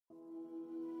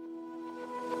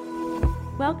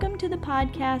Welcome to the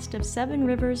podcast of Seven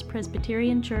Rivers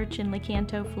Presbyterian Church in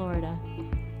Lecanto, Florida.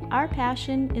 Our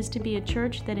passion is to be a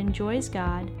church that enjoys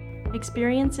God,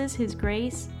 experiences His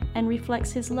grace, and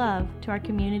reflects His love to our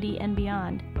community and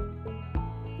beyond.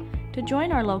 To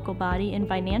join our local body in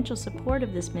financial support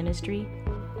of this ministry,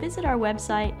 visit our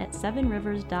website at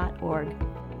sevenrivers.org.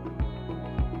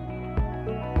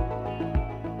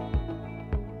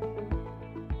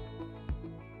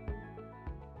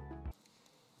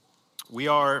 We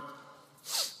are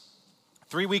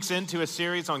 3 weeks into a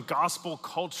series on gospel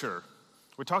culture.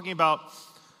 We're talking about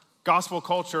gospel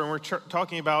culture, and we're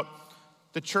talking about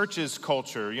the church's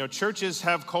culture. You know, churches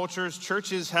have cultures,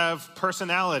 churches have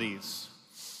personalities.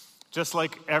 Just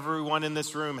like everyone in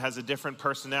this room has a different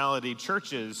personality,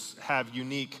 churches have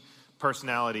unique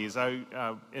personalities. I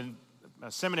in a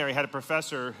seminary had a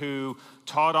professor who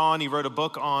he wrote a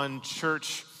book on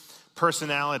church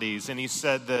personalities, and he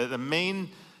said the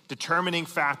main determining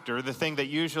factor, the thing that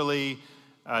usually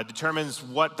determines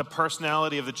what the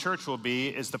personality of the church will be,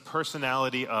 is the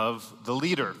personality of the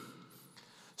leader.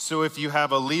 So if you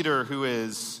have a leader who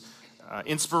is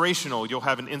inspirational, you'll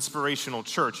have an inspirational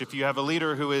church. If you have a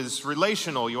leader who is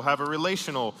relational, you'll have a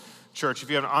relational church. If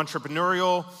you have an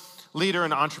entrepreneurial leader,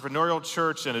 an entrepreneurial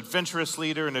church, an adventurous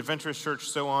leader, an adventurous church,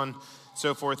 so on,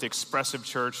 so forth, the expressive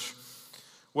church.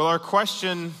 Well, our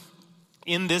question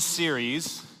in this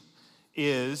series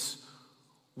is,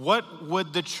 what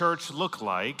would the church look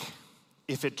like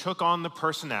if it took on the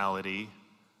personality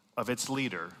of its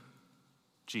leader,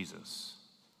 Jesus?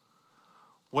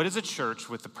 What does a church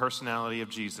with the personality of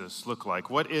Jesus look like?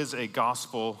 What is a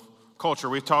gospel culture?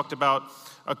 We've talked about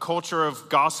a culture of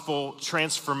gospel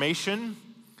transformation,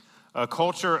 a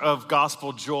culture of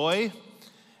gospel joy,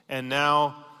 and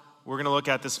now we're going to look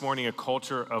at this morning a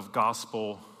culture of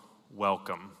gospel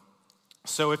welcome.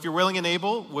 So if you're willing and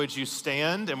able, would you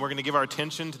stand? And we're going to give our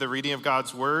attention to the reading of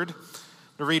God's word. I'm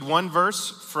going to read one verse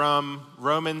from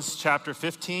Romans chapter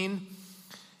 15,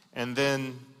 and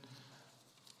then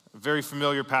a very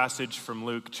familiar passage from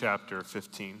Luke chapter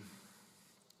 15.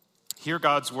 Hear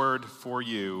God's word for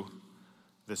you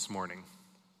this morning.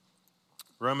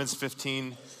 Romans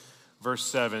 15, verse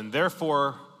 7.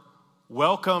 Therefore,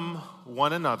 welcome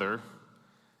one another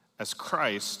as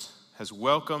Christ has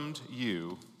welcomed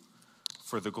you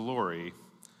for the glory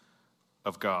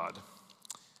of God.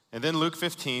 And then Luke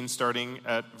 15, starting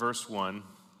at verse 1.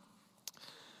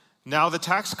 Now the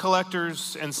tax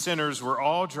collectors and sinners were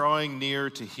all drawing near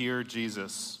to hear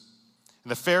Jesus.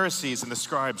 And the Pharisees and the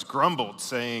scribes grumbled,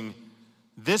 saying,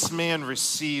 "This man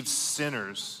receives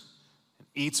sinners and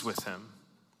eats with them."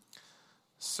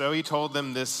 So he told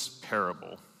them this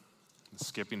parable.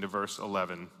 Skipping to verse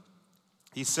 11.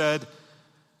 He said,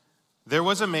 "There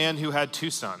was a man who had 2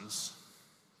 sons.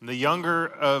 And the younger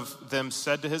of them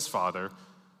said to his father,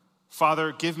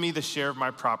 'Father, give me the share of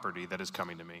my property that is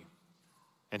coming to me.'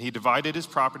 And he divided his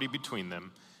property between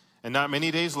them. And not many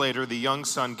days later, the young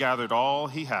son gathered all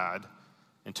he had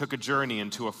and took a journey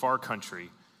into a far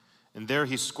country. And there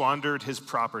he squandered his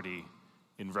property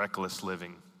in reckless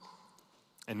living.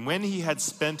 And when he had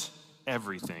spent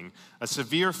everything, a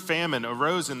severe famine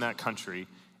arose in that country,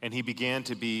 and he began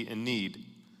to be in need.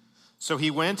 So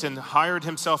he went and hired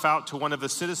himself out to one of the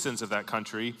citizens of that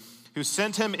country, who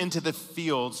sent him into the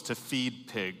fields to feed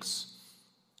pigs.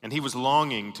 And he was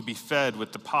longing to be fed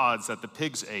with the pods that the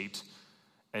pigs ate,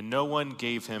 and no one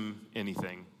gave him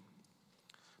anything.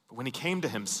 But when he came to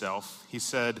himself, he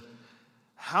said,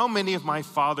 'How many of my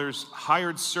father's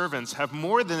hired servants have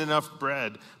more than enough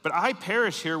bread, but I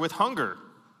perish here with hunger?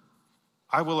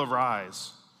 I will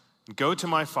arise and go to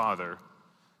my father,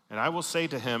 and I will say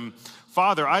to him,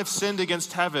 Father, I've sinned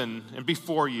against heaven and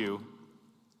before you.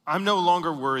 I'm no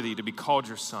longer worthy to be called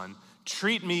your son.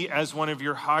 Treat me as one of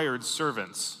your hired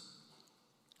servants.'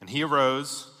 And he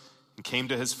arose and came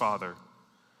to his father.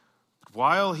 But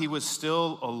while he was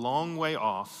still a long way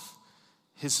off,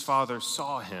 his father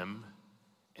saw him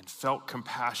and felt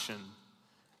compassion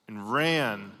and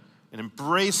ran and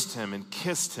embraced him and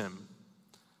kissed him.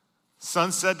 The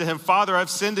son said to him, 'Father, I've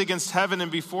sinned against heaven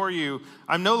and before you.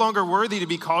 I'm no longer worthy to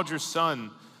be called your son.'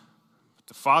 But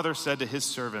the father said to his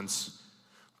servants,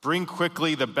 'Bring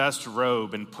quickly the best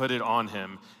robe and put it on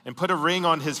him, and put a ring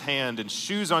on his hand and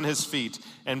shoes on his feet,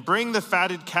 and bring the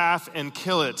fatted calf and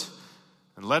kill it,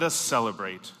 and let us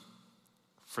celebrate.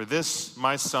 For this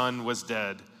my son was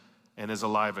dead and is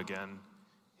alive again.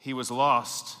 He was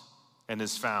lost and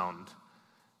is found.'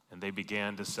 And they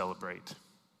began to celebrate.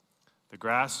 The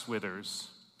grass withers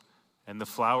and the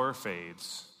flower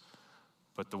fades,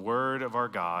 but the word of our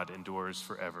God endures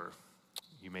forever."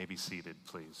 You may be seated,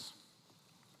 please.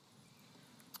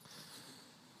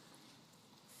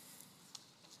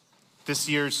 This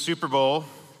year's Super Bowl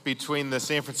between the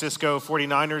San Francisco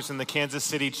 49ers and the Kansas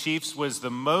City Chiefs was the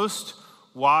most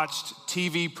watched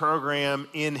TV program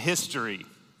in history.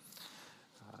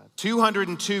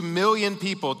 202 million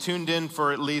people tuned in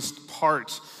for at least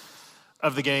part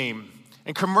of the game.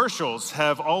 And commercials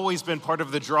have always been part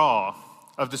of the draw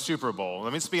of the Super Bowl.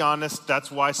 Let me just be honest, that's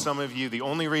why some of you, the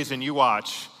only reason you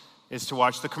watch is to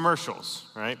watch the commercials,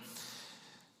 right?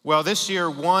 Well, this year,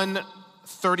 one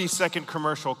 30-second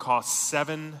commercial cost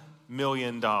 $7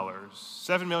 million.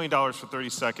 $7 million for 30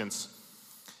 seconds.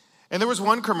 And there was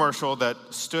one commercial that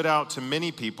stood out to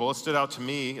many people. It stood out to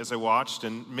me as I watched,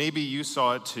 and maybe you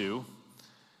saw it too.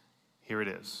 Here it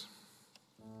is.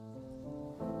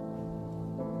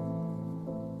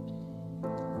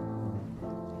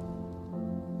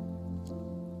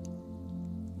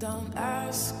 Don't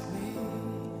ask me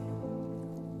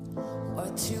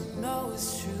what you know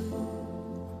is true.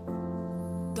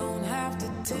 Don't have to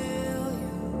tell you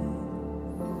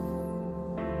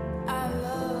I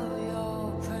love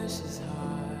your precious heart.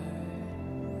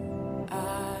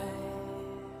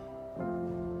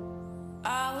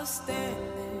 I was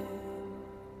standing,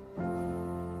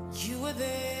 you were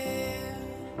there.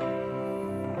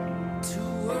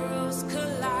 Two worlds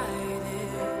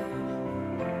collided,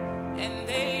 and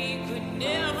they could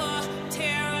never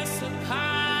tear us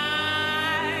apart.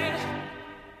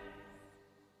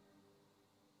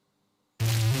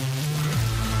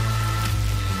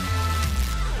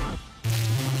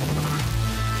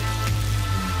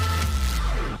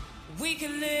 We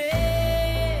can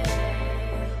live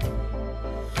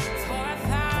for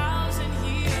 1,000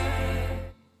 years.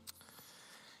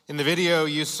 In the video,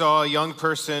 you saw a young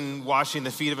person washing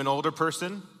the feet of an older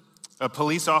person, a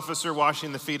police officer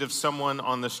washing the feet of someone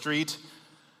on the street,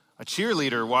 a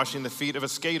cheerleader washing the feet of a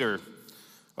skater,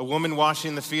 a woman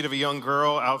washing the feet of a young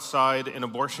girl outside an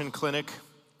abortion clinic.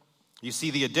 You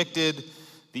see the addicted,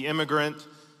 the immigrant,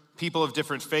 people of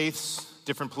different faiths,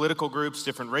 different political groups,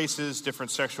 different races, different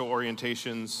sexual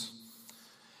orientations.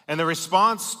 And the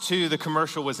response to the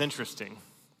commercial was interesting.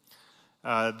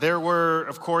 There were,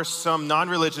 of course, some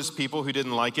non-religious people who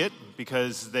didn't like it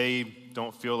because they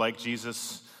don't feel like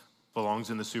Jesus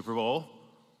belongs in the Super Bowl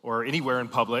or anywhere in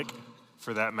public,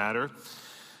 for that matter.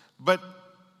 But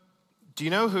do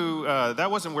you know who, that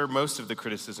wasn't where most of the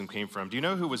criticism came from. Do you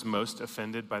know who was most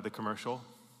offended by the commercial?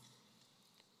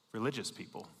 Religious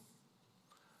people.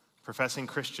 Professing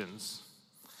Christians.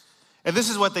 And this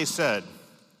is what they said: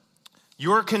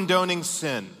 "You're condoning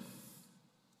sin.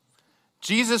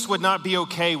 Jesus would not be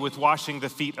okay with washing the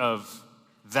feet of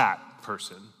that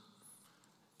person.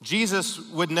 Jesus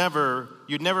would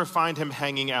you'd never find him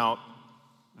hanging out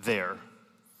there."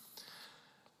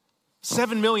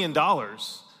 $7 million.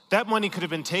 That money could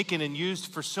have been taken and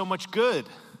used for so much good.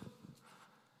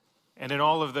 And in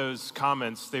all of those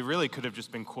comments, they really could have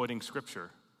just been quoting scripture,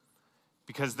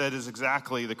 because that is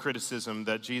exactly the criticism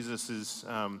that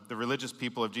the religious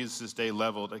people of Jesus' day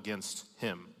leveled against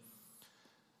him.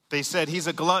 They said he's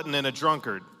a glutton and a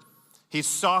drunkard. He's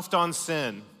soft on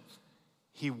sin.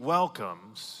 He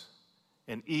welcomes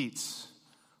and eats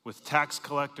with tax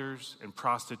collectors and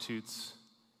prostitutes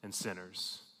and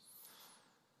sinners.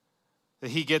 The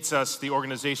He Gets Us, the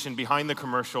organization behind the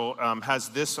commercial, has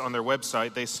this on their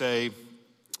website. They say,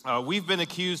 "We've been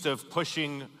accused of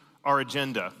pushing our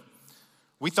agenda.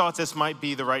 We thought this might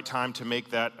be the right time to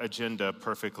make that agenda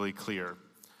perfectly clear.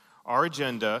 Our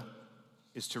agenda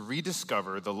is to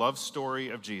rediscover the love story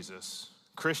of Jesus,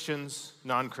 Christians,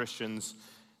 non-Christians,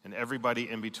 and everybody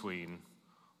in between,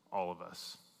 all of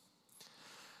us."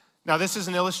 Now, this is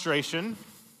an illustration.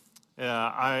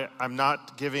 I'm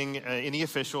not giving any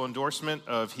official endorsement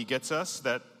of He Gets Us.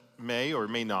 That may or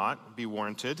may not be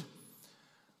warranted.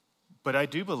 But I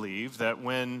do believe that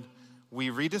when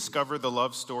we rediscover the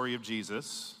love story of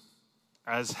Jesus,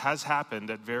 as has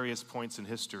happened at various points in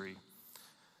history,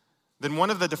 then one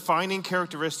of the defining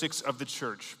characteristics of the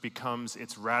church becomes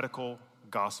its radical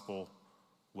gospel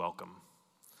welcome.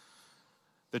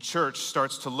 The church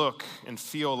starts to look and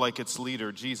feel like its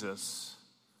leader, Jesus,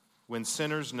 when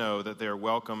sinners know that they are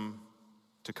welcome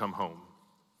to come home.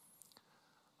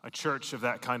 A church of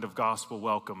that kind of gospel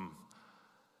welcome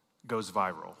goes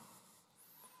viral.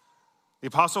 The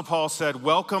Apostle Paul said,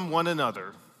 "Welcome one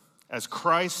another as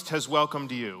Christ has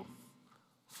welcomed you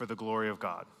for the glory of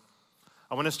God."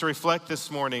 I want us to reflect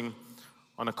this morning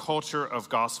on a culture of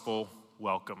gospel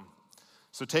welcome.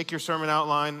 So take your sermon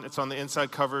outline. It's on the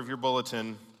inside cover of your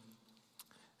bulletin.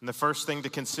 And the first thing to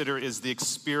consider is the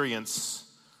experience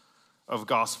of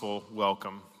gospel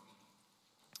welcome.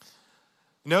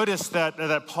 Notice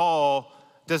that Paul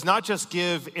does not just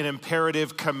give an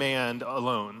imperative command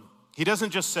alone. he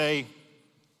doesn't just say,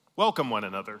 welcome one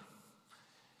another.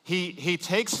 He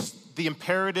takes the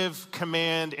imperative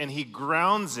command and he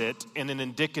grounds it in an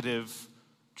indicative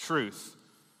truth.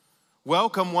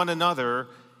 Welcome one another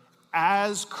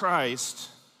as Christ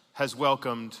has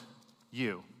welcomed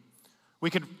you. We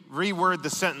could reword the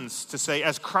sentence to say,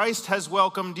 as Christ has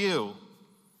welcomed you,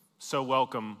 so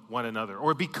welcome one another.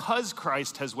 Or because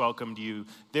Christ has welcomed you,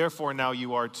 therefore now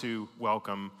you are to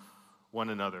welcome one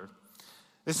another.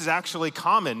 This is actually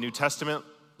common New Testament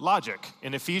logic.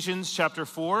 In Ephesians chapter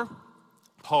 4,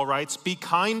 Paul writes, be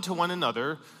kind to one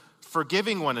another,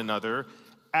 forgiving one another,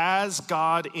 as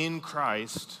God in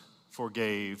Christ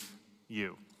forgave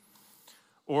you.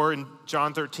 Or in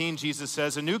John 13, Jesus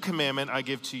says, a new commandment I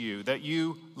give to you, that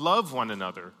you love one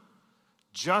another,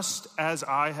 just as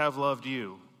I have loved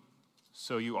you,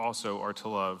 so you also are to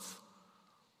love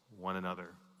one another.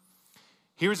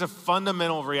 Here's a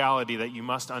fundamental reality that you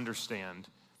must understand.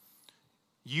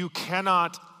 You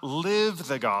cannot live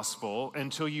the gospel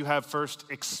until you have first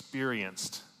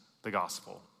experienced the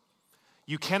gospel.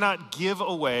 You cannot give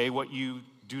away what you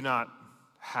do not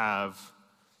have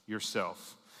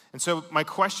yourself. And so my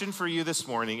question for you this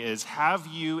morning is, have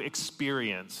you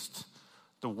experienced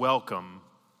the welcome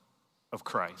of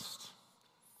Christ?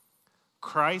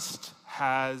 Christ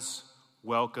has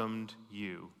welcomed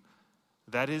you.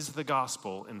 That is the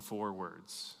gospel in 4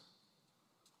 words.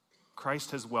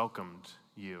 Christ has welcomed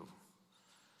you.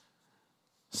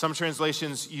 Some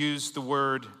translations use the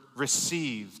word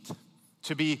received.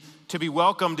 To be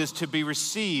welcomed is to be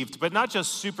received, but not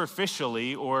just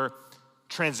superficially or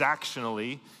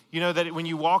transactionally. You know that when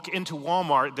you walk into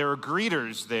Walmart, there are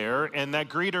greeters there, and that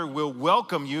greeter will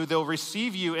welcome you. They'll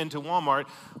receive you into Walmart,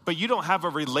 but you don't have a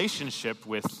relationship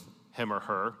with him or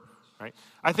her, right?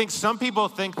 I think some people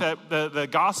think that the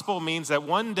gospel means that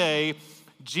one day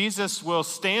Jesus will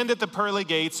stand at the pearly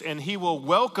gates and he will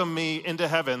welcome me into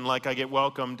heaven like I get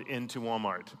welcomed into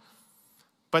Walmart.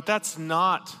 But that's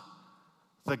not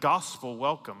the gospel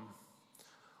welcome.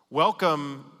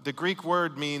 Welcome, the Greek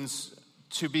word means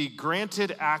to be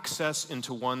granted access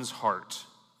into one's heart,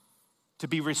 to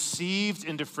be received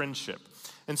into friendship.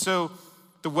 And so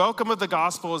the welcome of the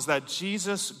gospel is that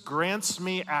Jesus grants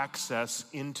me access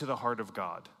into the heart of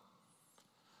God.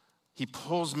 He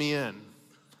pulls me in.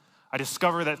 I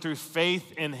discover that through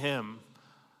faith in him,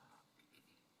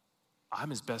 I'm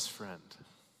his best friend.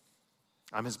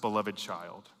 I'm his beloved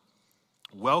child.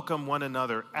 Welcome one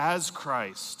another as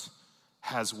Christ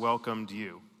has welcomed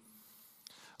you.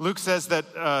 Luke says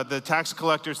that the tax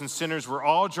collectors and sinners were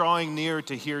all drawing near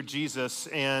to hear Jesus,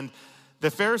 and the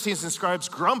Pharisees and scribes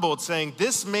grumbled, saying,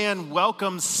 this man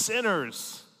welcomes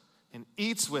sinners and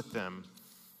eats with them.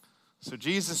 So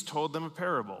Jesus told them a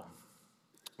parable.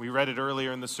 We read it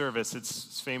earlier in the service.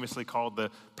 It's famously called the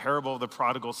parable of the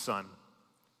prodigal son.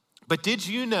 But did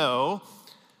you know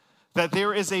that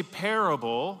there is a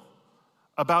parable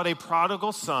about a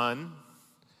prodigal son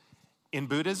in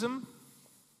Buddhism?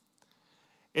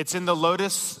 It's in the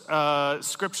Lotus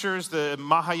scriptures, the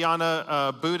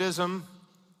Mahayana Buddhism.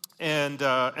 And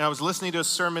I was listening to a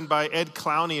sermon by Ed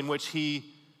Clowney in which he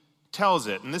tells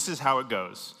it. And this is how it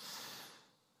goes.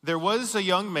 There was a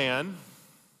young man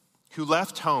who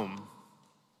left home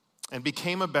and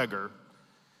became a beggar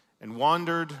and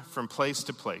wandered from place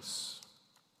to place.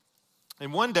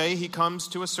 And one day he comes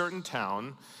to a certain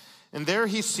town, and there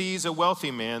he sees a wealthy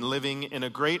man living in a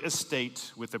great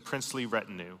estate with a princely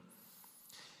retinue.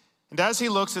 And as he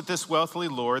looks at this wealthy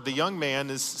lord, the young man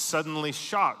is suddenly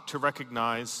shocked to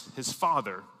recognize his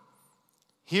father.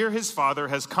 Here his father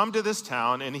has come to this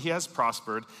town and he has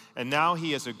prospered, and now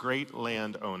he is a great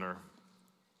landowner.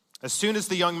 As soon as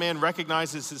the young man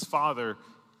recognizes his father,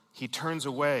 he turns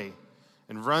away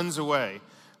and runs away.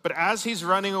 But as he's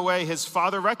running away, his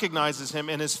father recognizes him,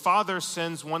 and his father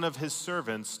sends one of his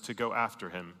servants to go after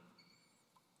him.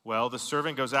 Well, the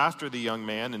servant goes after the young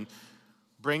man and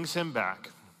brings him back.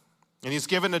 And he's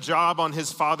given a job on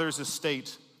his father's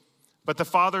estate. But the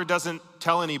father doesn't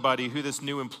tell anybody who this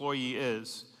new employee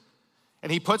is.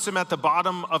 And he puts him at the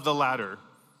bottom of the ladder.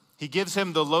 He gives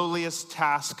him the lowliest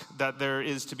task that there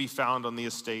is to be found on the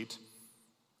estate.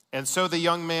 And so the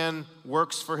young man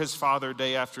works for his father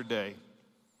day after day.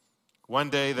 One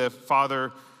day the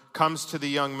father comes to the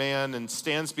young man and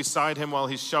stands beside him while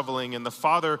he's shoveling, and the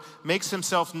father makes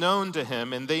himself known to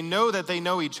him, and they know that they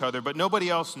know each other, but nobody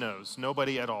else knows,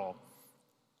 nobody at all.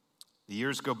 The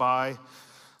years go by.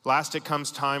 Last it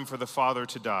comes time for the father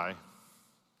to die.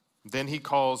 Then he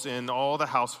calls in all the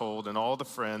household and all the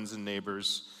friends and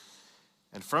neighbors,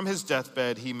 and from his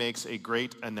deathbed he makes a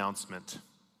great announcement.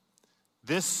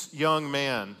 This young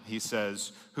man, he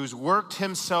says, who's worked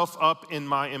himself up in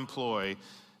my employ,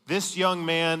 this young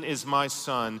man is my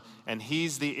son, and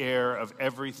he's the heir of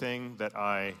everything that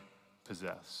I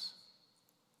possess.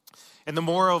 And the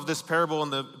moral of this parable in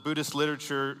the Buddhist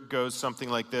literature goes something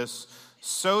like this.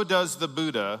 So does the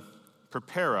Buddha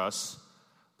prepare us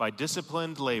by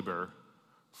disciplined labor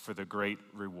for the great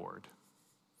reward.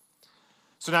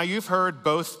 So now you've heard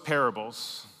both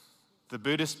parables, the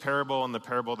Buddhist parable and the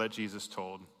parable that Jesus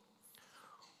told.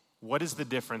 What is the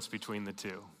difference between the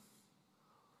two?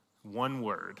 One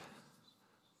word: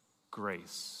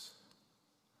 grace.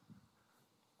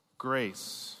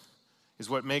 Grace is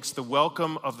what makes the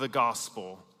welcome of the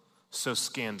gospel so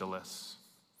scandalous.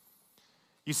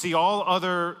 You see, all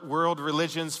other world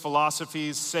religions,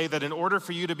 philosophies say that in order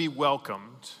for you to be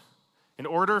welcomed, in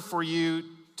order for you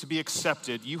to be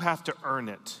accepted, you have to earn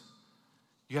it.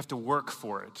 You have to work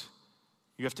for it.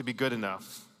 You have to be good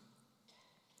enough.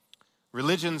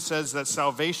 Religion says that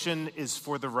salvation is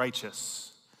for the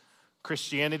righteous.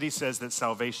 Christianity says that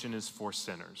salvation is for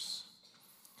sinners.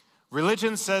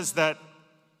 Religion says that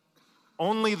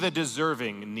only the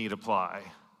deserving need apply.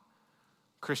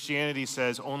 Christianity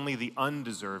says only the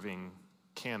undeserving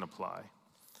can apply.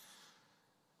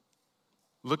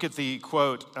 Look at the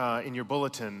quote in your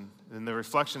bulletin, in the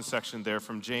reflection section there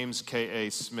from James K.A.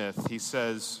 Smith. He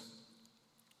says,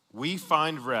 "We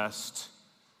find rest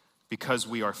because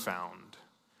we are found.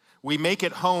 We make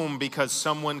it home because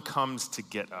someone comes to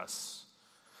get us.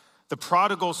 The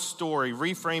prodigal story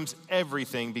reframes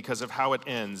everything because of how it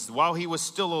ends. While he was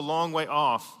still a long way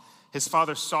off, his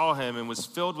father saw him and was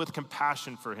filled with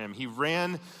compassion for him. He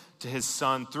ran to his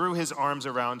son, threw his arms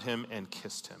around him, and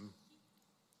kissed him.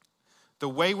 The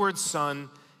wayward son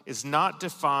is not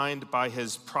defined by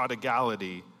his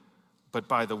prodigality, but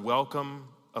by the welcome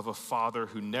of a father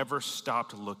who never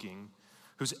stopped looking,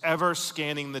 who's ever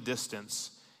scanning the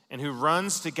distance, and who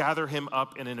runs to gather him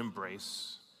up in an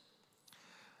embrace.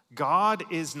 God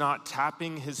is not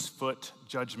tapping his foot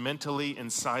judgmentally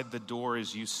inside the door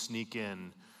as you sneak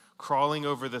in, crawling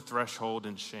over the threshold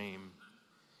in shame.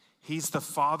 He's the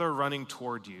father running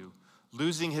toward you,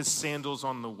 losing his sandals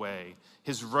on the way,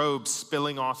 his robe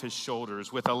spilling off his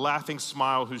shoulders, with a laughing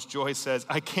smile whose joy says,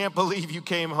 "I can't believe you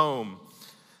came home."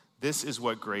 This is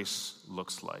what grace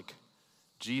looks like.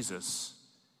 Jesus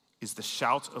is the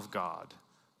shout of God,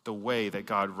 the way that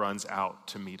God runs out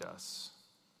to meet us.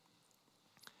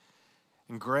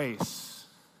 And grace,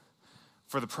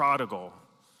 for the prodigal,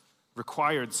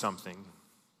 required something.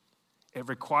 It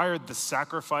required the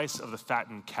sacrifice of the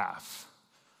fattened calf.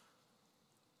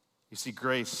 You see,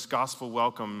 grace, gospel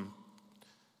welcome,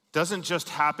 doesn't just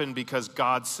happen because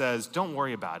God says, "Don't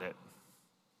worry about it.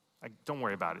 Don't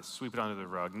worry about it. Sweep it under the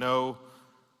rug." No,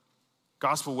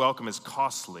 gospel welcome is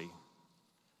costly.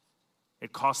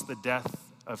 It cost the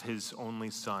death of his only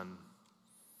son.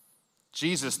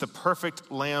 Jesus, the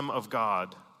perfect Lamb of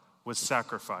God, was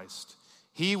sacrificed.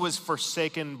 He was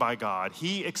forsaken by God.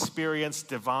 He experienced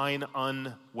divine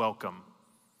unwelcome.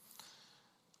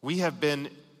 We have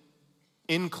been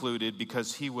included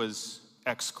because he was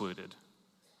excluded.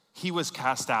 He was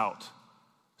cast out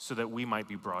so that we might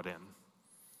be brought in.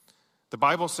 The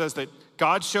Bible says that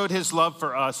God showed his love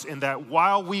for us in that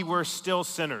while we were still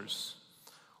sinners,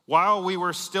 while we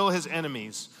were still his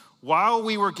enemies, while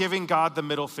we were giving God the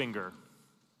middle finger,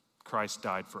 Christ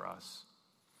died for us.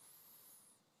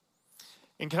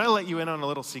 And can I let you in on a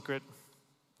little secret?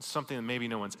 It's something that maybe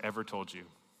no one's ever told you.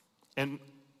 And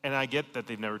I get that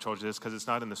they've never told you this because it's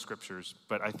not in the scriptures,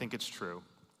 but I think it's true,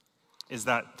 is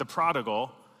that the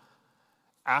prodigal,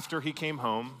 after he came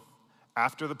home,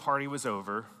 after the party was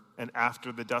over, and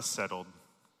after the dust settled,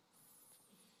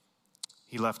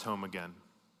 he left home again.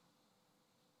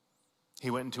 He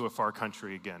went into a far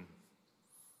country again.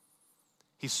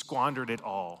 He squandered it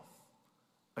all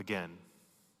again.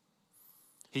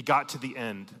 He got to the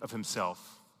end of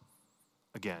himself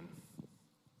again.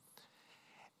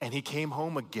 And he came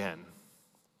home again,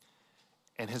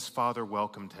 and his father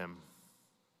welcomed him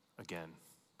again.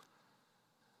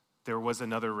 There was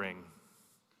another ring.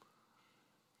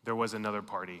 There was another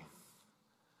party.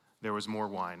 There was more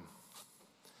wine.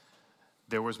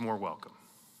 There was more welcome.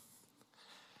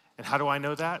 And how do I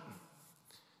know that?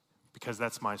 Because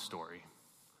that's my story.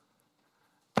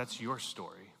 That's your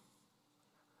story.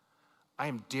 I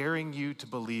am daring you to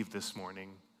believe this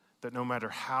morning that no matter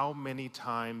how many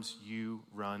times you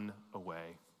run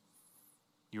away,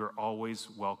 you are always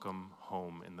welcome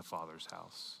home in the Father's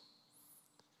house.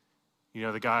 You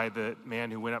know, the man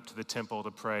who went up to the temple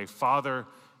to pray, "Father,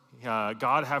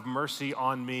 God have mercy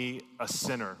on me, a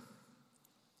sinner,"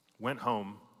 went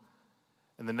home,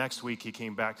 And the next week he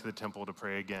came back to the temple to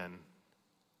pray again,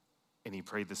 and he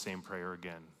prayed the same prayer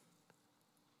again.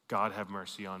 God, have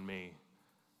mercy on me,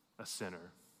 a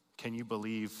sinner. Can you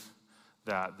believe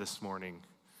that this morning?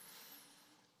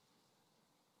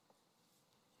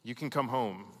 You can come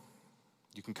home.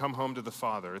 You can come home to the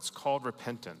Father. It's called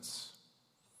repentance.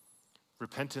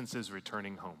 Repentance is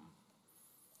returning home.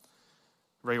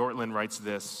 Ray Ortlund writes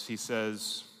this. He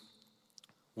says,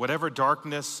 whatever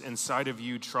darkness inside of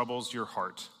you troubles your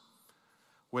heart,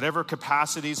 whatever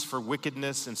capacities for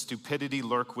wickedness and stupidity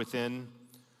lurk within,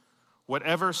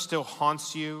 whatever still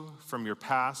haunts you from your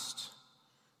past,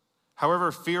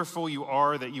 however fearful you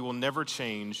are that you will never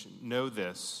change, know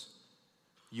this: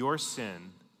 your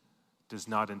sin does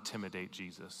not intimidate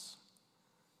Jesus.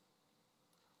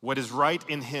 What is right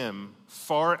in him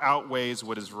far outweighs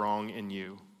what is wrong in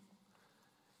you.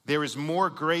 There is more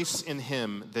grace in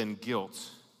him than guilt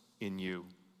in you.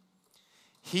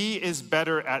 He is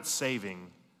better at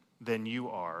saving than you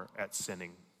are at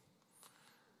sinning.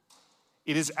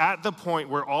 It is at the point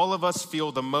where all of us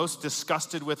feel the most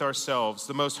disgusted with ourselves,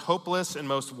 the most hopeless and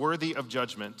most worthy of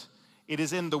judgment. It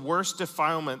is in the worst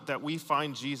defilement that we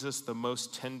find Jesus the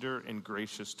most tender and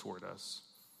gracious toward us.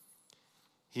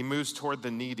 He moves toward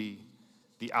the needy,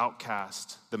 the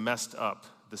outcast, the messed up,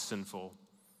 the sinful.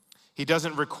 He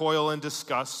doesn't recoil in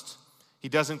disgust. He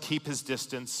doesn't keep his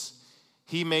distance.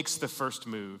 He makes the first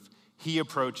move. He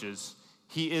approaches.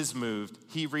 He is moved.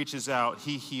 He reaches out.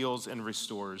 He heals and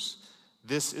restores.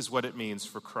 This is what it means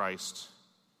for Christ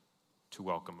to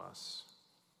welcome us.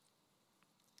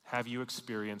 Have you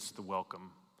experienced the welcome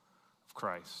of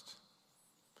Christ?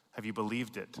 Have you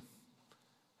believed it?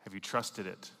 Have you trusted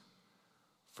it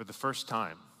for the first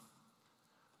time,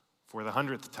 for the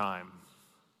 100th time,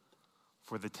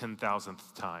 for the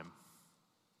 10,000th time?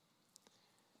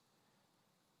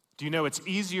 Do you know it's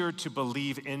easier to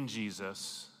believe in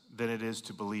Jesus than it is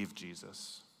to believe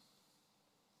Jesus?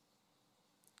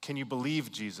 Can you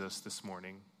believe Jesus this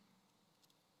morning?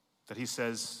 That he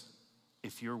says,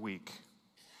 if you're weak,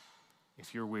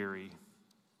 if you're weary,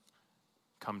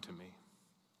 come to me.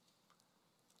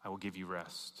 I will give you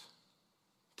rest.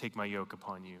 Take my yoke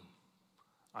upon you.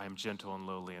 I am gentle and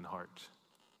lowly in heart.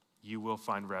 You will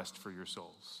find rest for your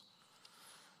souls.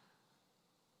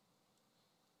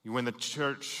 When the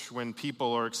church, when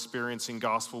people are experiencing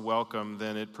gospel welcome,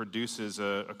 then it produces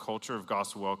a culture of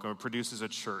gospel welcome. It produces a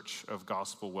church of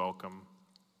gospel welcome.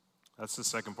 That's the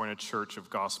second point, a church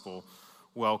of gospel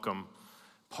welcome.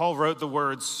 Paul wrote the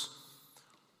words,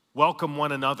 welcome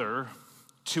one another,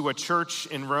 to a church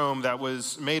in Rome that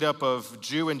was made up of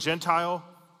Jew and Gentile,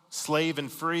 slave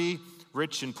and free,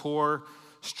 rich and poor,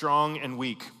 strong and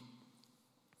weak.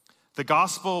 The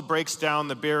gospel breaks down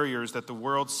the barriers that the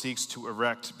world seeks to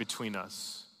erect between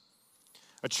us.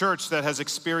 A church that has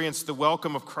experienced the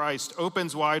welcome of Christ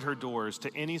opens wide her doors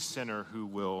to any sinner who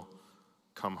will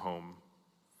come home.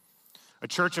 A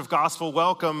church of gospel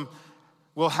welcome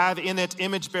will have in it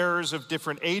image bearers of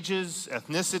different ages,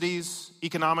 ethnicities,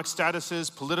 economic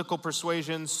statuses, political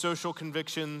persuasions, social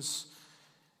convictions,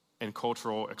 and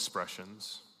cultural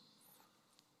expressions.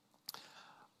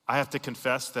 I have to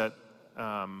confess that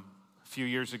a few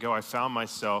years ago I found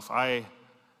myself, I'd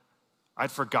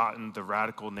forgotten the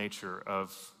radical nature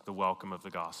of the welcome of the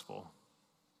gospel.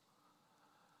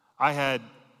 I had,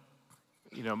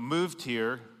 moved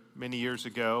here many years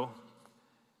ago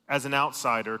as an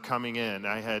outsider coming in.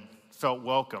 I had felt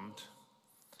welcomed.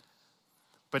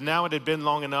 But now it had been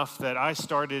long enough that I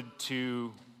started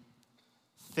to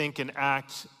think and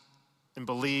act and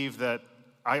believe that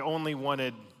I only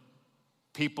wanted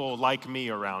people like me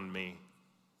around me.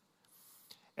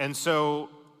 And so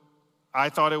I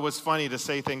thought it was funny to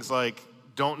say things like,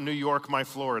 don't New York my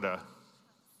Florida.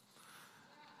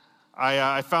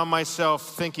 I found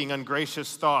myself thinking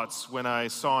ungracious thoughts when I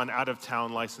saw an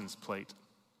out-of-town license plate.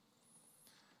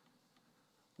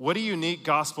 What a unique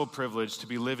gospel privilege to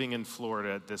be living in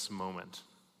Florida at this moment.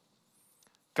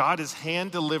 God is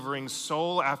hand-delivering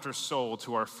soul after soul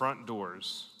to our front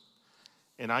doors,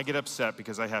 and I get upset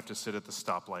because I have to sit at the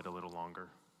stoplight a little longer.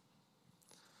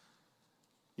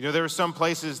 There are some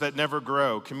places that never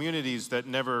grow, communities that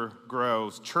never grow,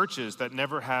 churches that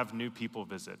never have new people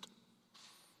visit.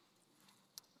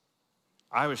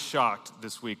 I was shocked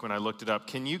this week when I looked it up.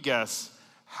 Can you guess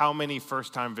how many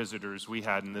first-time visitors we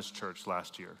had in this church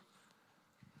last year?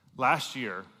 Last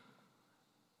year,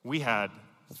 we had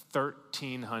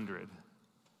 1,300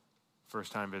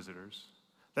 first-time visitors.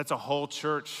 That's a whole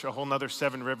church, a whole nother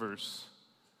 7 Rivers.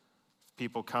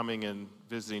 People coming and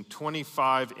visiting,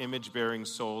 25 image-bearing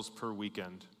souls per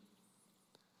weekend.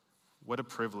 What a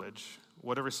privilege,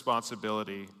 what a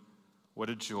responsibility,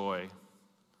 what a joy.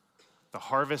 The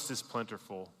harvest is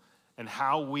plentiful, and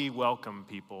how we welcome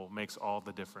people makes all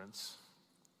the difference.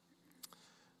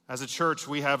 As a church,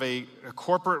 we have a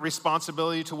corporate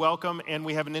responsibility to welcome, and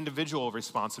we have an individual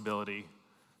responsibility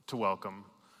to welcome.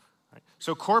 Right?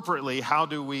 So corporately, how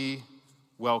do we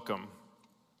welcome?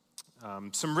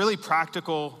 Some really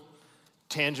practical,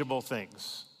 tangible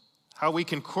things. How we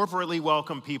can corporately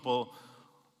welcome people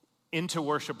into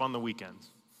worship on the weekends.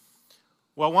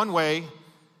 Well, one way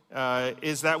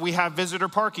is that we have visitor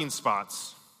parking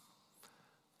spots.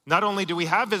 Not only do we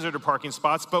have visitor parking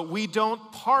spots, but we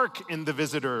don't park in the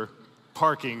visitor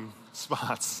parking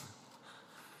spots.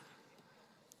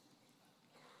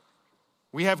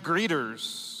 We have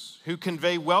greeters who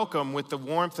convey welcome with the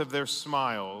warmth of their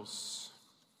smiles.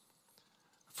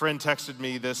 A friend texted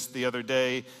me this the other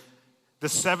day, the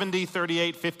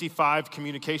 70-38-55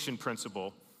 communication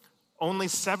principle. Only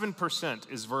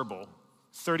 7% is verbal,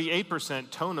 38%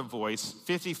 tone of voice,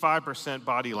 55%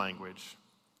 body language.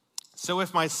 So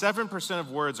if my 7% of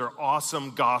words are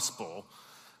awesome gospel,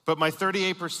 but my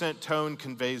 38% tone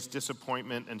conveys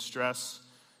disappointment and stress,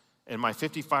 and my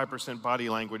 55% body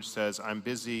language says I'm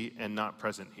busy and not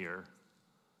present here,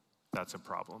 that's a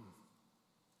problem.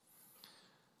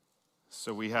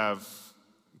 So we have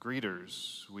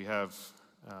greeters, we have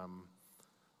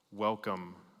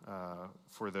welcome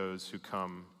for those who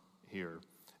come here.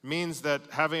 It means that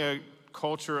having a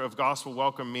culture of gospel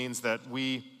welcome means that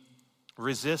we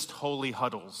resist holy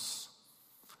huddles.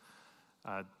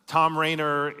 Tom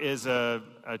Rainer is a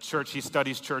church, he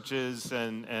studies churches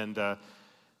and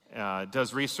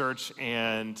does research,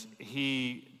 and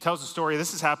he tells a story.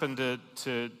 This has happened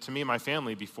to me and my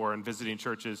family before in visiting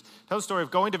churches. Tells a story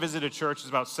of going to visit a church. It's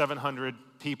about 700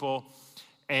 people,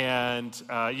 and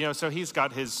so he's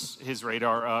got his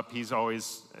radar up. He's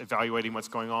always evaluating what's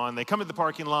going on. They come to the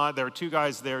parking lot. There are two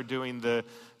guys there doing the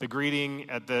greeting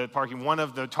at the parking. One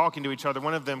of them talking to each other.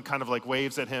 One of them kind of like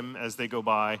waves at him as they go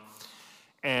by,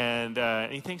 and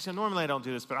he thinks, normally I don't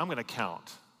do this, but I'm going to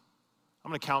count. I'm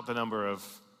going to count the number of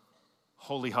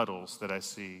holy huddles that I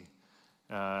see.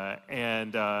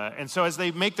 And so as they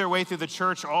make their way through the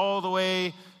church, all the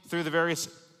way through the various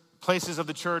places of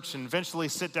the church, and eventually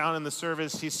sit down in the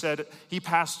service, he said he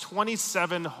passed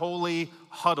 27 holy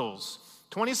huddles,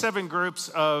 27 groups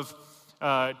of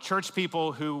church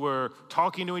people who were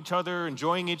talking to each other,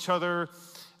 enjoying each other.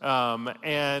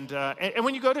 And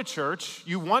when you go to church,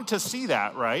 you want to see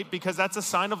that, right? Because that's a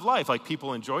sign of life. Like,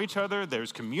 people enjoy each other,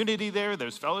 there's community there,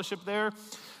 there's fellowship there.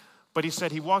 But he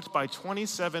said he walked by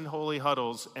 27 holy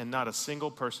huddles and not a single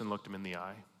person looked him in the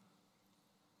eye.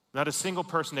 Not a single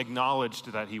person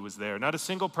acknowledged that he was there. Not a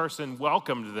single person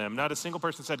welcomed them. Not a single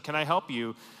person said, "Can I help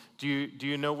you? Do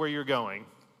you know where you're going?"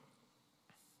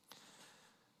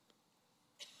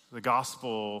 The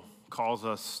gospel calls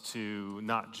us to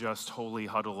not just wholly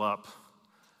huddle up,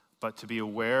 but to be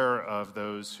aware of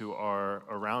those who are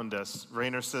around us.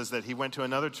 Rainer says that he went to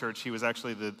another church. He was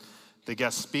actually the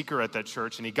guest speaker at that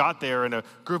church, and he got there and a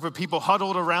group of people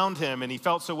huddled around him and he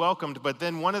felt so welcomed. But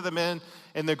then one of the men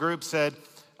in the group said,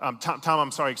 Tom,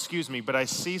 I'm sorry, excuse me, but I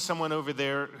see someone over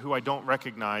there who I don't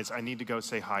recognize. I need to go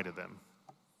say hi to them.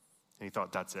 And he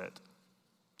thought, that's it.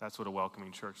 That's what a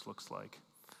welcoming church looks like.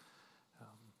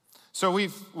 So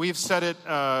we've said it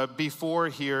before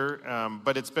here,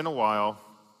 but it's been a while.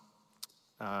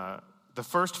 The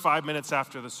first 5 minutes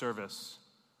after the service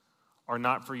are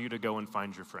not for you to go and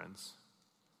find your friends.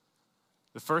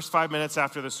 The first 5 minutes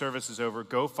after the service is over,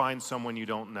 go find someone you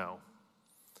don't know.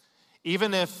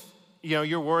 Even if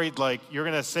you're worried, like you're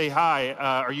going to say hi,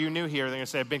 are you new here? They're going to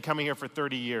say, I've been coming here for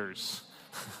 30 years.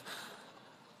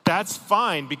 That's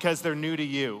fine because they're new to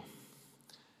you.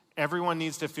 Everyone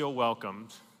needs to feel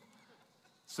welcomed.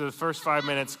 So the first 5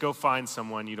 minutes, go find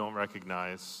someone you don't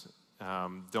recognize.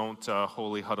 Don't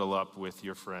wholly huddle up with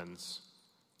your friends.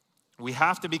 We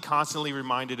have to be constantly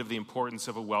reminded of the importance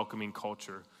of a welcoming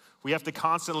culture. We have to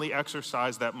constantly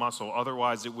exercise that muscle,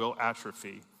 otherwise it will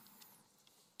atrophy.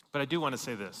 But I do want to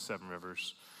say this, Seven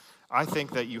Rivers. I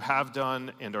think that you have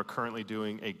done and are currently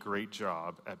doing a great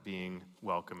job at being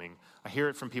welcoming. I hear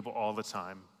it from people all the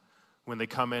time when they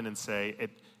come in and say,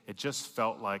 it just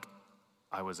felt like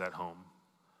I was at home.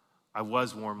 I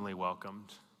was warmly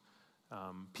welcomed.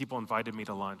 People invited me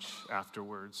to lunch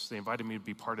afterwards. They invited me to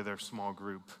be part of their small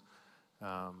group.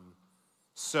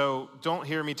 So don't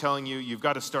hear me telling you you've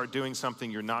got to start doing something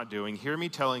you're not doing. Hear me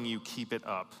telling you keep it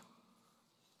up.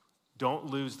 Don't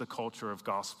lose the culture of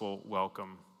gospel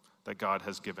welcome that God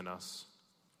has given us.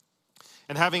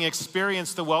 And having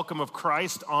experienced the welcome of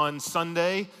Christ on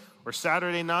Sunday or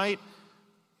Saturday night,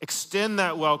 extend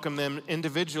that welcome them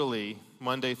individually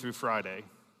Monday through Friday.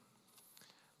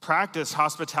 Practice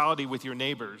hospitality with your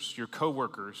neighbors, your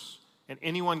coworkers, and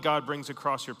anyone God brings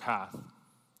across your path.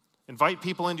 Invite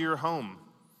people into your home.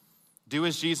 Do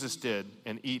as Jesus did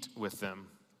and eat with them.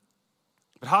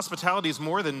 But hospitality is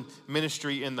more than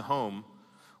ministry in the home.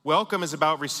 Welcome is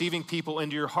about receiving people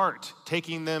into your heart,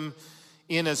 taking them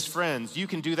in as friends. You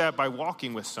can do that by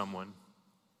walking with someone.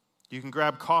 You can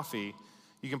grab coffee.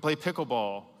 You can play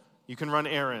pickleball. You can run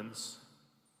errands.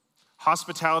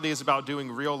 Hospitality is about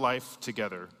doing real life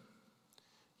together.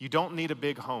 You don't need a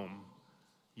big home.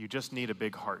 You just need a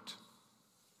big heart.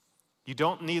 You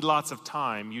don't need lots of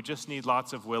time. You just need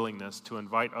lots of willingness to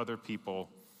invite other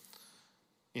people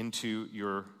into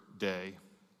your day.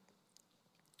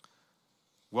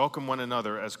 Welcome one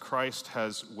another as Christ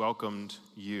has welcomed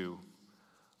you.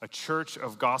 A church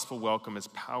of gospel welcome is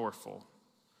powerful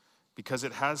because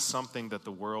it has something that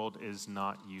the world is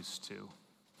not used to.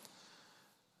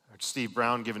 Steve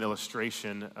Brown gave an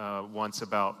illustration once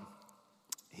about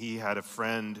he had a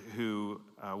friend who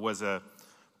was a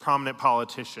prominent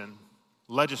politician,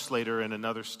 legislator in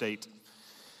another state,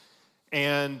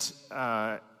 and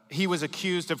he was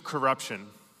accused of corruption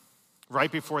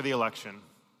right before the election,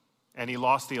 and he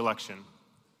lost the election.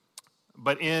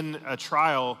 But in a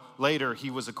trial later,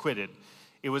 he was acquitted.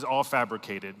 It was all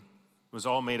fabricated. It was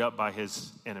all made up by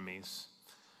his enemies.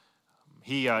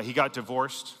 He got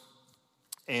divorced,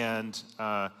 and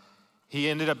he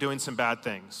ended up doing some bad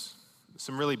things,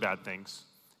 some really bad things.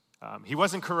 He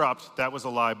wasn't corrupt, that was a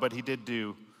lie, but he did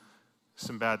do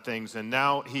some bad things. And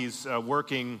now he's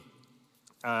working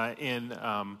in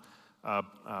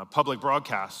public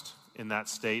broadcast in that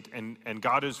state, and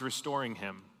God is restoring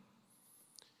him.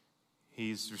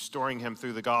 He's restoring him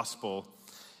through the gospel.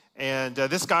 And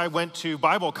this guy went to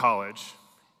Bible college.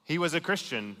 He was a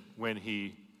Christian when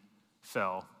he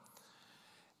fell.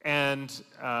 And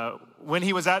when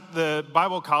he was at the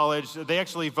Bible college, they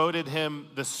actually voted him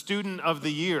the student of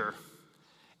the year.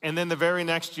 And then the very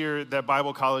next year, that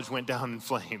Bible college went down in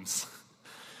flames.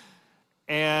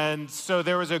 And so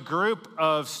there was a group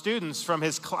of students from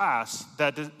his class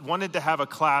that wanted to have a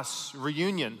class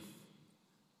reunion.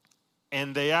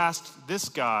 And they asked this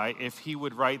guy if he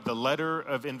would write the letter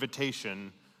of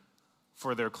invitation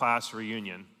for their class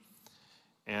reunion.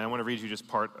 And I want to read you just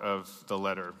part of the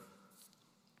letter.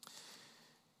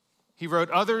 He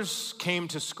wrote, "Others came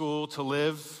to school to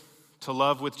live, to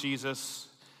love with Jesus,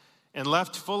 and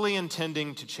left fully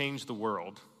intending to change the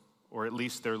world, or at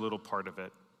least their little part of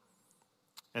it.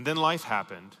 And then life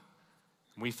happened.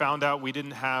 We found out we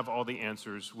didn't have all the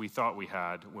answers we thought we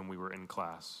had when we were in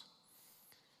class.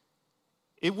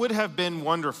 It would have been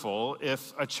wonderful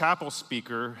if a chapel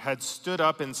speaker had stood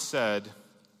up and said,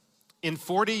 'In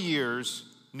 40 years,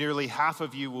 nearly half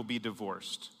of you will be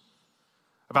divorced.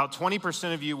 About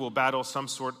 20% of you will battle some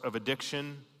sort of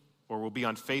addiction or will be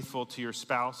unfaithful to your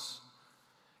spouse.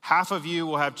 Half of you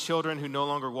will have children who no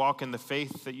longer walk in the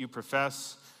faith that you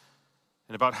profess,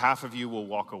 and about half of you will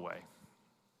walk away.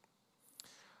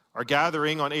 Our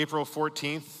gathering on April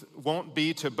 14th won't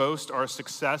be to boast our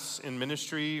success in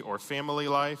ministry or family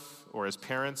life or as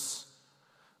parents,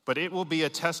 but it will be a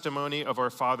testimony of our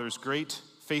Father's great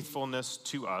faithfulness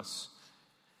to us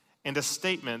and a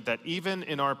statement that even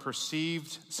in our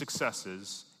perceived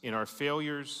successes, in our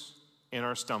failures, in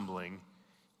our stumbling,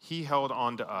 He held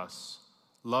on to us,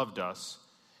 loved us,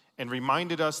 and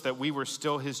reminded us that we were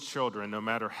still His children no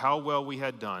matter how well we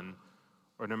had done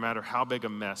or no matter how big a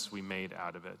mess we made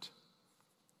out of it.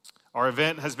 Our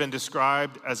event has been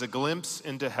described as a glimpse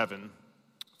into heaven,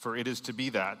 for it is to be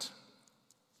that.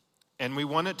 And we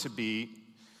want it to be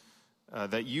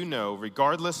that you know,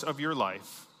 regardless of your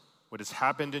life, what has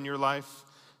happened in your life,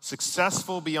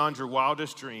 successful beyond your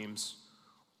wildest dreams,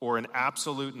 or an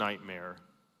absolute nightmare,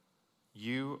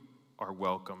 you are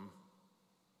welcome.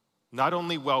 Not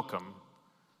only welcome,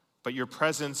 but your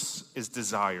presence is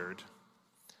desired.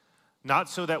 Not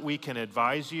so that we can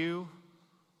advise you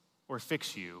or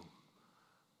fix you,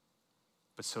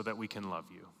 but so that we can love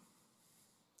you.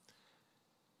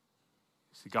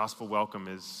 See, gospel welcome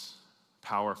is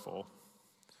powerful.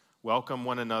 Welcome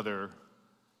one another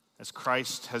as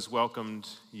Christ has welcomed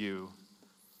you.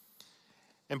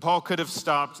 And Paul could have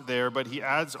stopped there, but he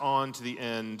adds on to the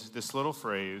end this little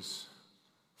phrase,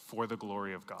 for the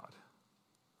glory of God.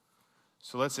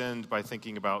 So let's end by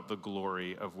thinking about the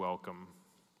glory of welcome.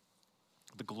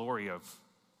 The glory of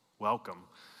welcome.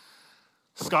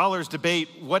 Scholars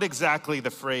debate what exactly the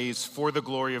phrase for the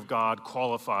glory of God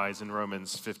qualifies in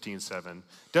Romans 15:7.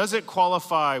 Does it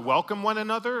qualify welcome one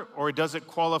another, or does it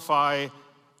qualify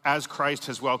as Christ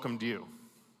has welcomed you?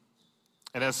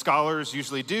 And as scholars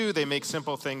usually do, they make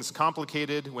simple things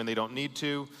complicated when they don't need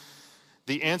to.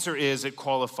 The answer is it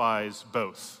qualifies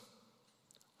both.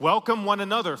 Welcome one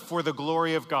another for the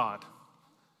glory of God,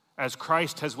 as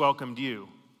Christ has welcomed you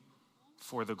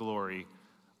for the glory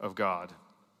of God.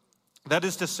 That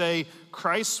is to say,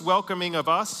 Christ's welcoming of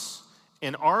us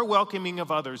and our welcoming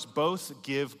of others both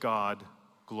give God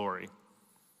glory.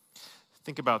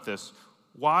 Think about this.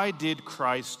 Why did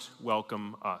Christ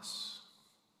welcome us?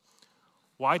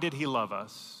 Why did he love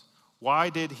us?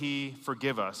 Why did he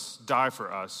forgive us, die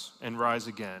for us, and rise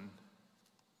again?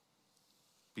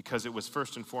 Because it was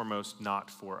first and foremost not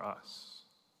for us.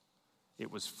 It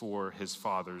was for his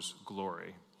Father's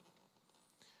glory.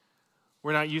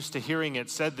 We're not used to hearing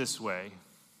it said this way.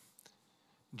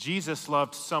 Jesus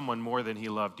loved someone more than he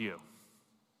loved you.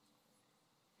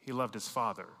 He loved his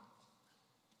Father.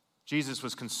 Jesus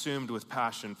was consumed with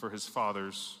passion for his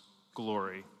Father's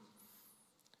glory.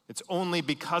 It's only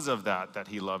because of that that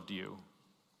he loved you.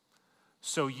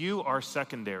 So you are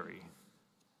secondary.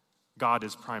 God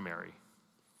is primary.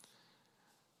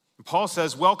 Paul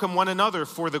says, welcome one another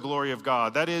for the glory of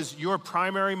God. That is, your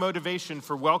primary motivation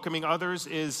for welcoming others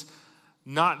is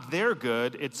not their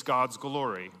good, it's God's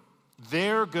glory.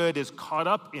 Their good is caught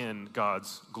up in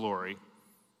God's glory.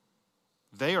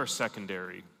 They are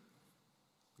secondary.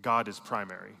 God is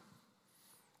primary.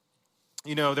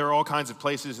 You know, there are all kinds of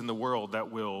places in the world that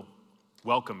will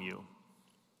welcome you.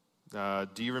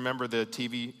 Do you remember the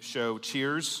TV show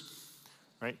Cheers?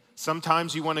 Right?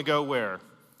 Sometimes you want to go where?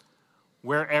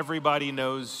 Where everybody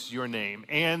knows your name.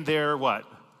 And they're what?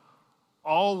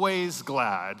 Always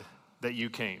glad that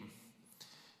you came.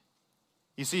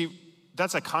 You see,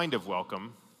 that's a kind of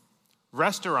welcome.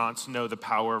 Restaurants know the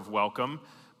power of welcome,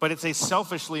 but it's a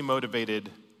selfishly motivated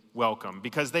welcome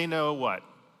because they know what?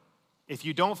 If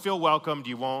you don't feel welcomed,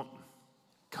 you won't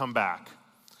come back.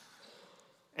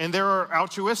 And there are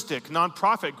altruistic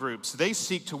nonprofit groups. They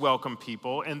seek to welcome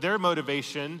people, and their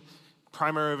motivation,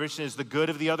 primary motivation, is the good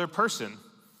of the other person.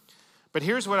 But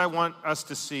here's what I want us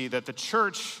to see, that the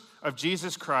church of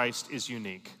Jesus Christ is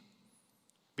unique.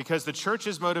 Because the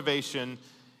church's motivation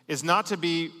is not to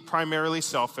be primarily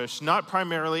selfish, not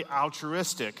primarily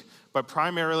altruistic, but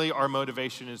primarily our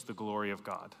motivation is the glory of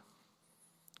God.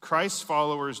 Christ's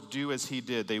followers do as he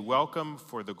did. They welcome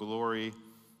for the glory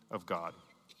of God.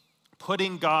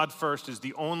 Putting God first is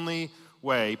the only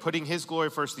way, putting his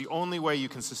glory first, the only way you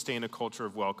can sustain a culture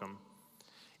of welcome.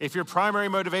 If your primary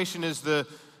motivation is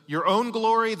your own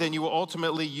glory, then you will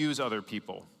ultimately use other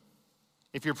people.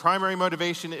 If your primary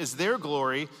motivation is their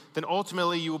glory, then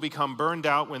ultimately you will become burned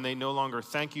out when they no longer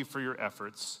thank you for your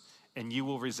efforts, and you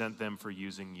will resent them for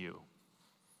using you.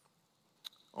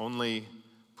 Only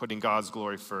putting God's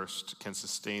glory first can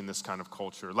sustain this kind of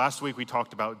culture. Last week we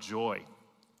talked about joy.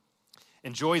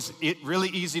 And joy is really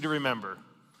easy to remember.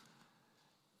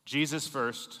 Jesus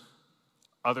first,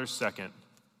 others second,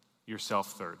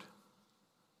 yourself third.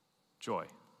 Joy.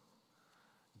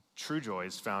 True joy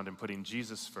is found in putting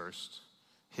Jesus first,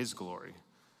 his glory,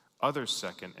 others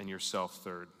second, and yourself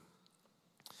third.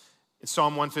 In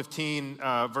Psalm 115,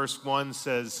 verse 1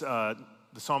 says,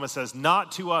 the psalmist says,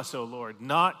 "Not to us, O Lord,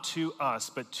 not to us,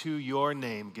 but to your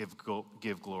name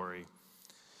give glory."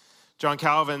 John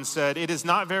Calvin said, "It is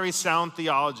not very sound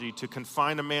theology to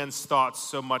confine a man's thoughts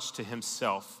so much to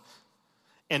himself,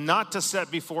 and not to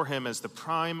set before him as the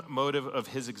prime motive of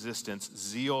his existence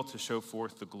zeal to show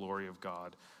forth the glory of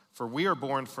God. For we are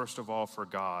born first of all for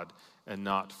God and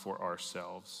not for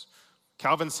ourselves."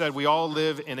 Calvin said, we all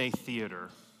live in a theater.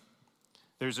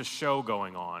 There's a show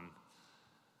going on.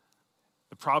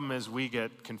 The problem is we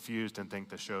get confused and think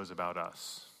the show's about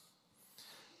us.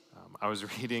 I was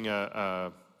reading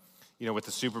with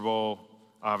the Super Bowl,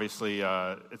 obviously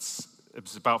it's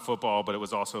about football, but it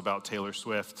was also about Taylor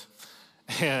Swift.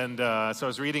 And so I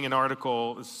was reading an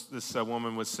article, this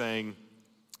woman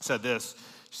said this.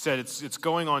 She said, it's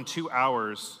going on 2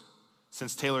 hours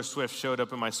since Taylor Swift showed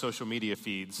up in my social media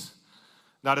feeds.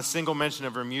 Not a single mention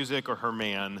of her music or her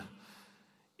man.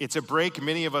 It's a break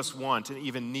many of us want and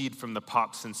even need from the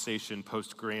pop sensation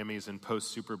post-Grammys and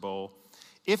post-Super Bowl.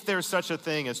 If there's such a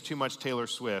thing as too much Taylor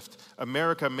Swift,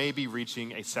 America may be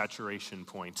reaching a saturation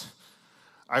point.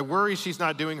 I worry she's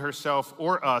not doing herself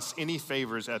or us any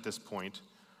favors at this point.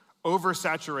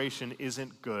 Oversaturation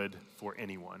isn't good for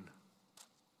anyone.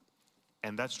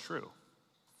 And that's true.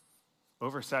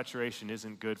 Oversaturation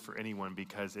isn't good for anyone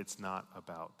because it's not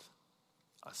about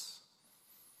us.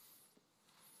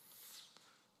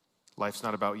 Life's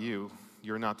not about you.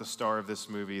 You're not the star of this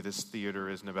movie. This theater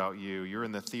isn't about you. You're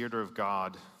in the theater of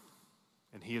God,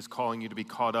 and he is calling you to be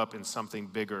caught up in something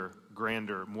bigger,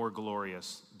 grander, more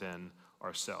glorious than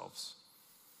ourselves.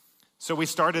 So we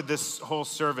started this whole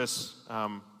service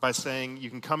by saying you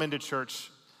can come into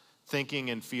church thinking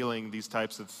and feeling these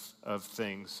types of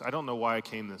things. I don't know why I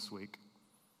came this week.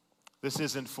 This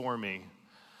isn't for me.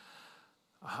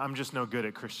 I'm just no good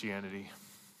at Christianity.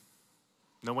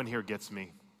 No one here gets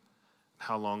me.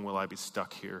 How long will I be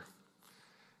stuck here?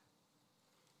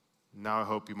 Now I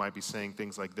hope you might be saying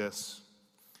things like this.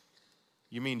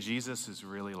 You mean Jesus is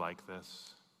really like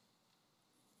this?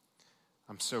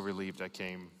 I'm so relieved I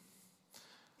came.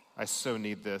 I so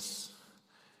need this.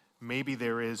 Maybe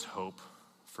there is hope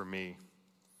for me.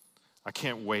 I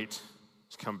can't wait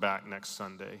to come back next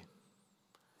Sunday.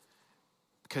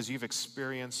 Because you've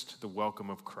experienced the welcome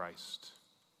of Christ.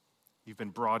 You've been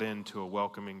brought into a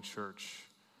welcoming church.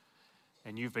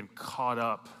 And you've been caught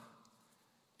up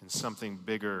in something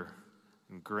bigger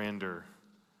and grander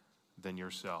than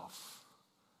yourself,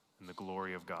 in the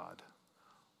glory of God.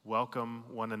 Welcome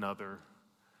one another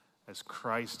as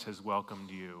Christ has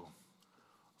welcomed you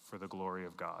for the glory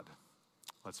of God.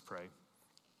 Let's pray.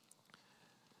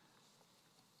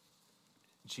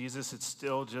 Jesus, it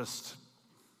still just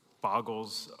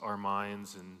boggles our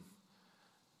minds and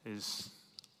is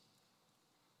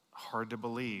hard to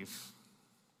believe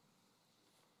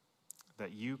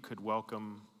that you could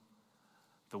welcome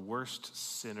the worst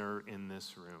sinner in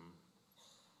this room,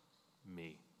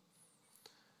 me.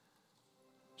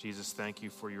 Jesus, thank you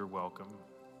for your welcome.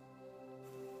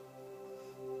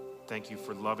 Thank you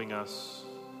for loving us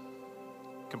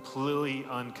completely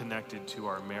unconnected to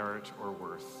our merit or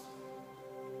worth.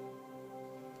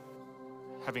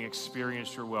 Having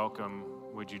experienced your welcome,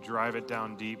 would you drive it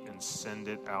down deep and send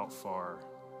it out far?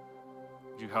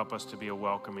 Would you help us to be a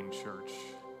welcoming church?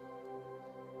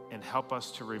 And help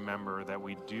us to remember that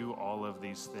we do all of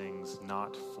these things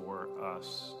not for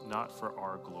us, not for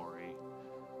our glory,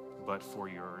 but for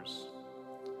yours.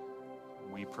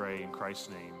 We pray in Christ's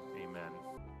name, amen.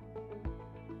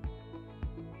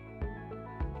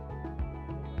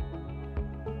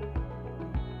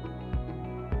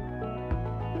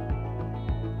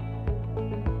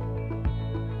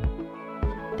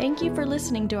 Thank you for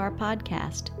listening to our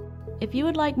podcast. If you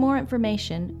would like more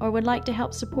information or would like to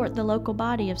help support the local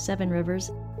body of Seven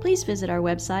Rivers, please visit our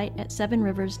website at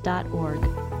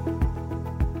sevenrivers.org.